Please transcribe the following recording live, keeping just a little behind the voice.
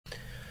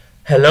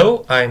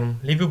Hello, I'm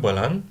Liviu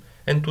Bălan,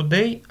 and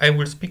today I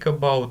will speak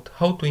about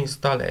how to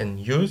install and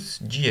use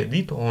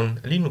Gedit on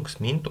Linux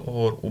Mint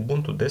or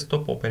Ubuntu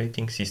Desktop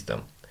operating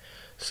system.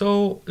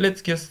 So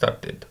let's get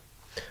started.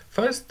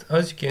 First,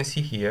 as you can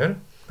see here,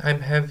 I'm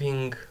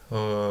having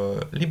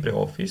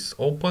LibreOffice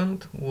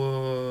opened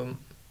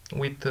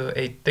with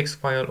a text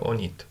file on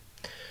it.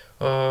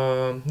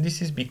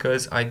 This is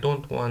because I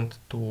don't want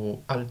to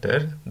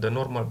alter the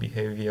normal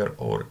behavior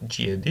or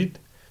Gedit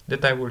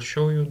that I will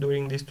show you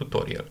during this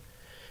tutorial.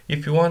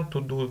 If you want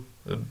to do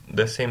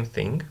the same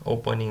thing,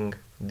 opening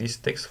this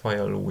text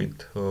file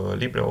with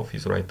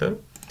LibreOffice Writer,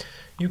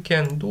 you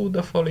can do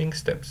the following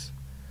steps.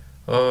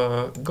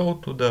 Go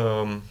to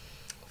the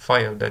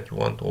file that you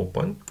want to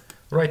open,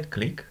 right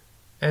click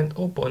and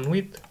open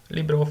with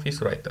LibreOffice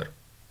Writer.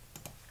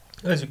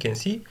 As you can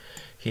see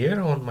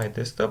here on my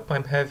desktop,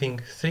 I'm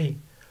having three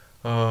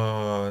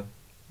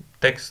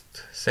text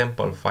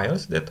sample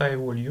files that I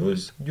will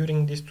use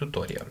during this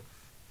tutorial.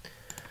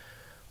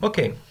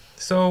 Okay,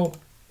 so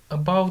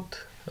about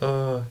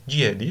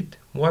Gedit,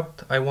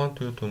 what I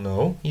want you to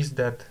know is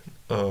that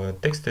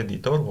text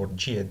editor or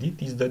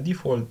Gedit is the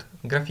default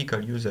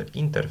graphical user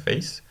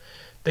interface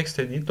text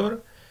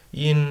editor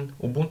in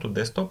Ubuntu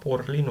Desktop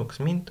or Linux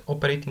Mint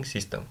operating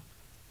system.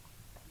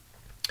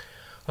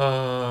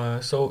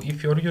 So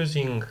if you're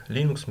using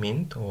Linux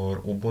Mint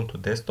or Ubuntu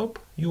Desktop,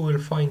 you will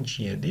find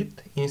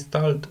Gedit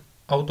installed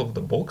out of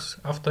the box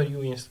after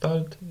you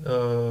installed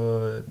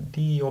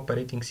the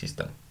operating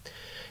system.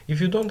 If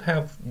you don't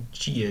have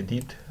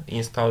Gedit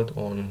installed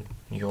on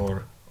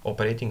your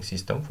operating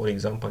system, for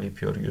example,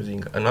 if you're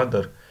using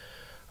another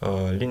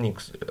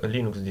Linux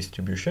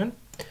distribution,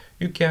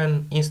 you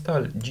can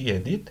install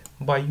Gedit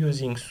by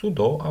using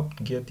sudo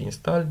apt-get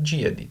install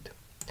Gedit.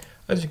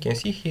 As you can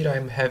see here,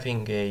 I'm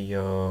having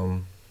a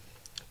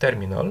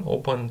terminal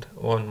opened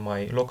on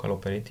my local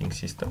operating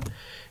system,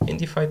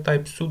 and if I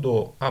type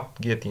sudo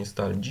apt-get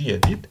install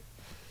Gedit,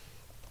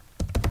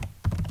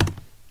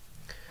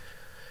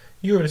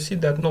 you will see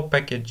that no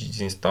package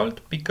is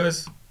installed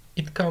because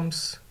it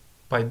comes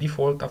by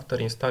default after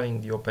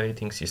installing the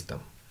operating system.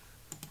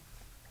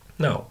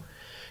 Now,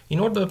 in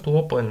order to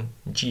open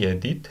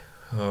Gedit,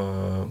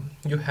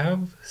 you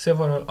have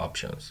several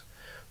options.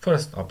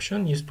 First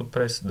option is to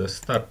press the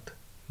Start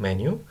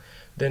menu,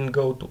 then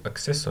go to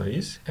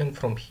Accessories, and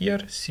from here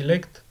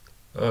select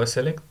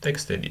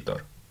Text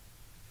Editor.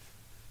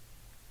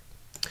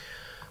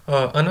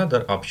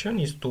 Another option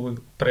is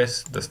to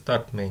press the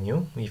Start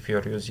menu if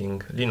you're using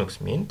Linux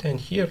Mint,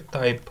 and here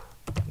type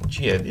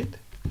Gedit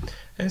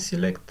and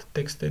select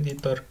Text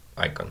Editor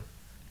icon.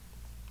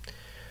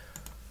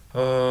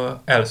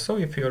 Also,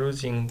 if you're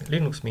using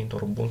Linux Mint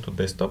or Ubuntu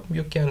Desktop,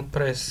 you can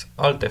press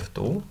Alt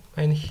F2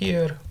 and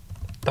here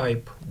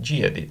type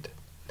Gedit.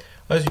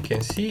 As you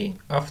can see,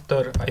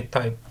 after I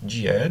type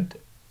Ged,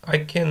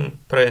 I can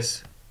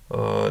press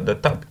the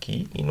Tab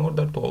key in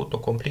order to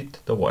autocomplete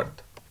the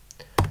word.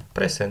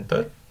 Press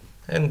enter,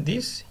 and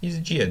this is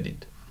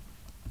Gedit.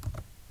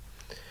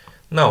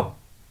 Now,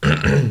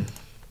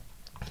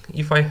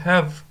 if I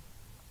have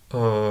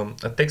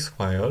a text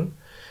file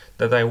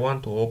that I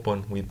want to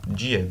open with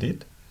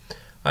Gedit,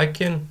 I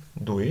can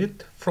do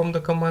it from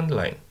the command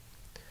line.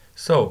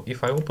 So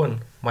if I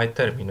open my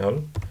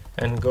terminal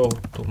and go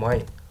to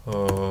my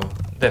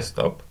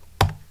desktop,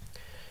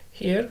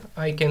 here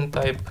I can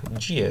type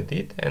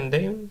Gedit and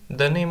then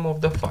the name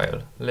of the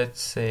file.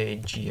 Let's say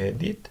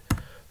Gedit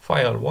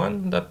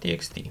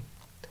file1.txt.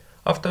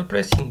 After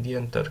pressing the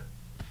enter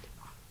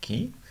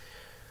key,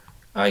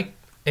 I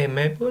am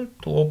able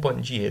to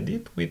open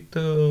Gedit with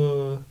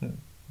the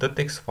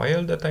text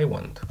file that I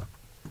want.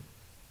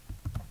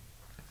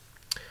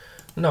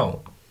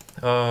 Now,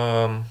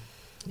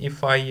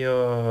 if I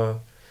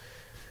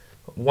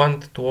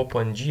want to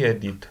open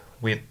Gedit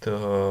with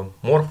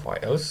more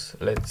files,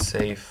 let's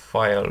say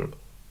file1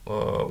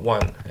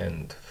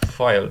 and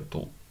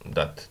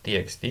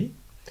file2.txt,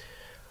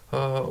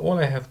 all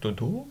I have to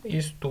do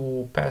is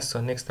to pass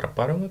an extra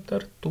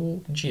parameter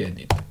to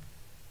Gedit.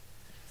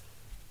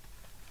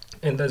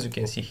 And as you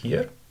can see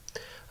here,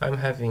 I'm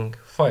having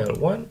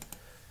file1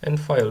 and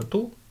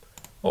file2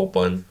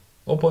 opened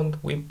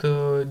with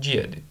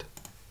Gedit.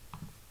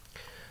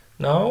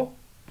 Now,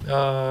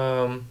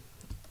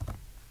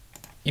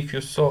 as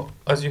you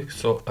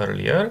saw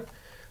earlier,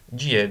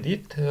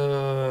 Gedit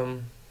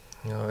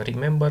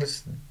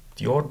remembers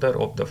the order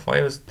of the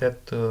files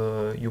that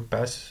you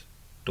pass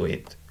to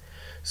it.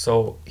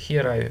 So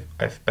here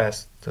I've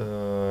passed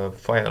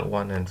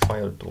file1 and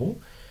file2,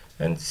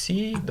 and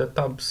see the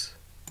tabs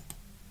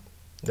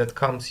that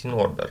comes in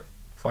order,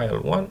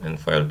 file1 and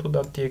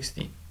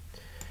file2.txt.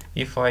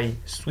 If I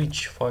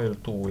switch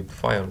file2 with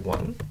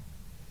file1,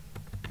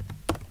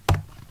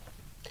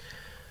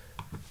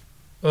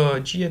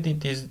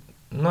 Gedit is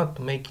not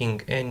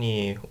making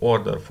any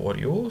order for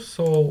you,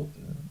 so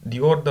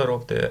the order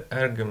of the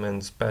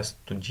arguments passed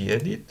to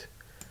Gedit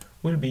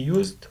will be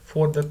used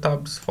for the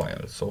tabs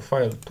file, so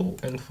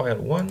file2 and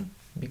file1,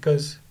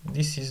 because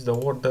this is the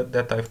order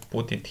that I've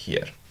put it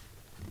here.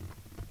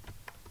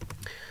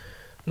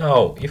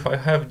 Now, if I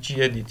have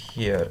gedit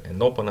here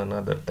and open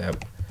another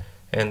tab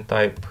and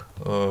type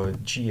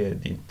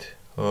gedit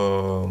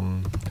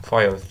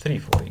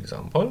file3, for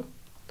example,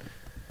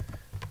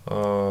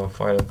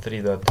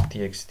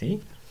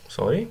 file3.txt,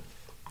 sorry,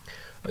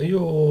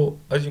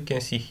 as you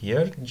can see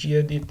here,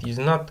 gedit is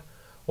not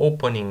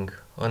opening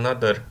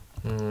another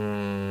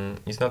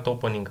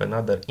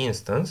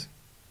instance,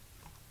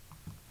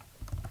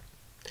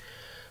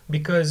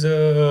 because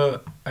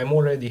I've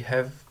already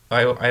have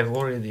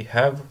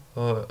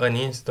an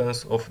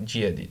instance of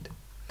gedit.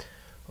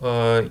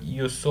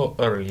 You saw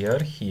earlier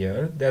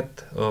here that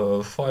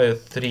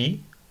file3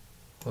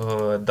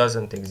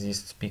 doesn't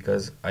exist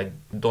because I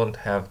don't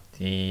have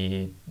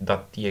the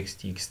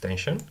 .txt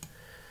extension.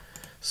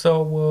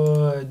 So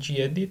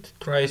gedit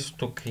tries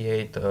to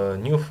create a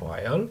new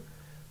file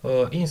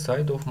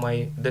inside of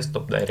my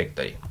desktop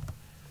directory.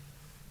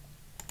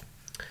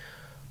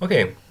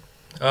 Okay,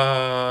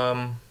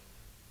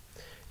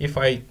 if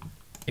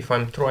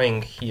I'm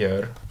trying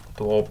here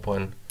to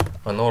open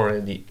an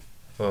already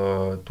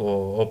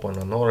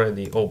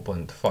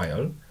opened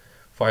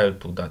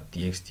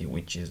file2.txt,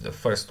 which is the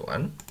first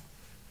one.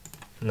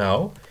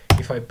 Now,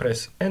 if I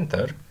press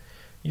enter,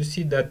 you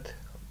see that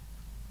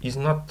is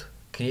not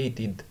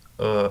created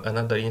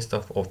another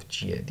instance of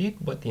gedit,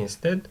 but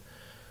instead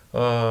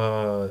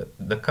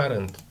the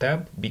current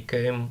tab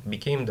became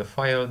the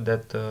file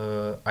that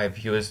I've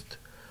used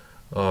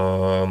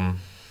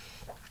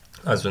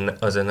as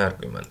an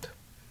argument.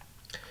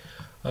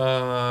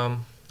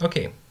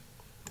 Okay,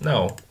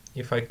 now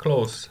if I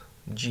close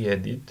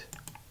gedit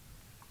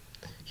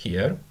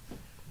here,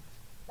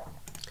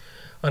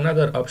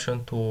 another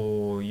option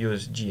to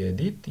use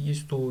gedit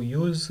is to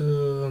use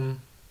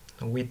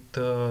with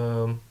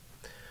a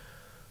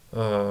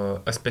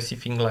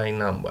specific line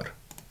number.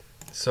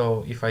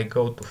 So if I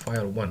go to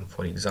file 1,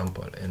 for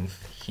example, and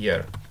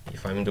here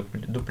if I'm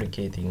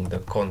duplicating the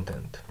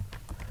content,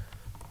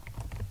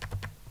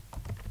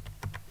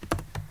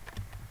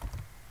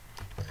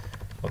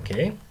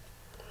 okay,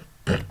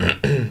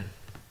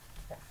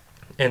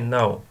 and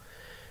now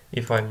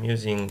if I'm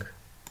using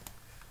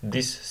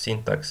this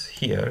syntax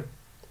here,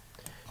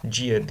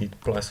 gedit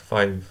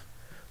 +5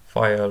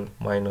 file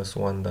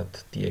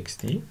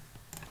 -1.txt,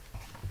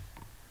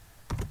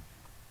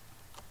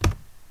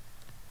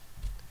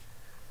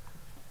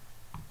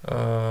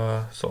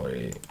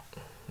 sorry,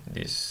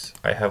 this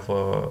I have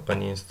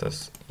an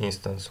instance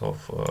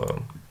of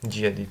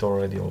gedit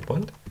already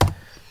opened.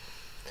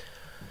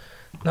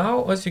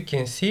 Now, as you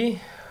can see,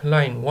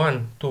 line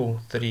 1, 2,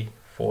 3,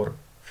 4,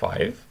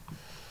 5,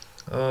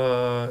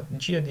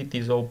 gedit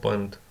is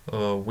opened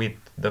with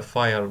the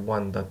file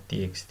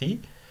 1.txt,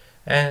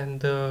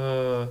 and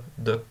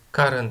the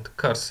current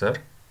cursor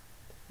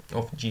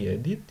of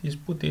gedit is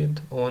put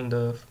on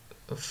the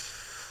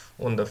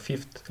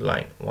fifth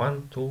line,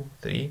 1, 2,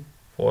 3,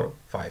 4,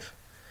 5.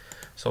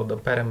 So the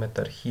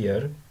parameter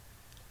here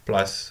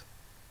plus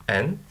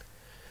n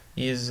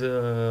is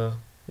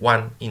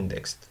 1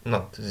 indexed,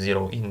 not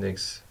 0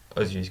 index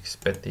as you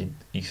expected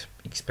if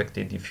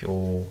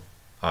you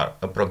are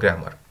a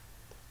programmer.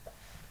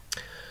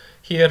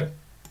 Here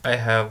I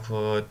have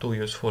two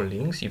useful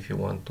links if you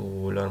want to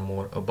learn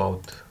more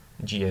about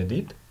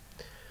gedit.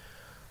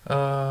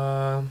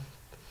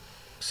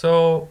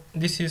 So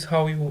this is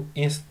how you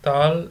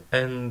install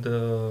and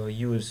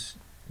use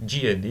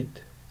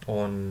gedit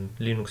on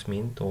Linux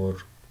Mint or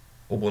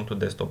Ubuntu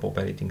Desktop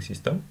operating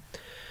system.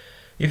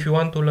 If you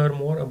want to learn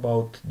more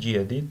about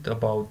gedit,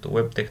 about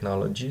web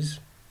technologies,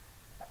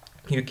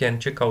 you can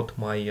check out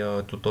my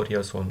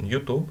tutorials on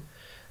YouTube,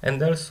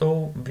 and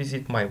also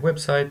visit my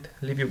website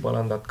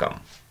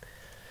liviubalan.com.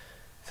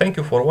 Thank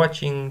you for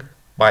watching.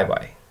 Bye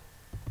bye.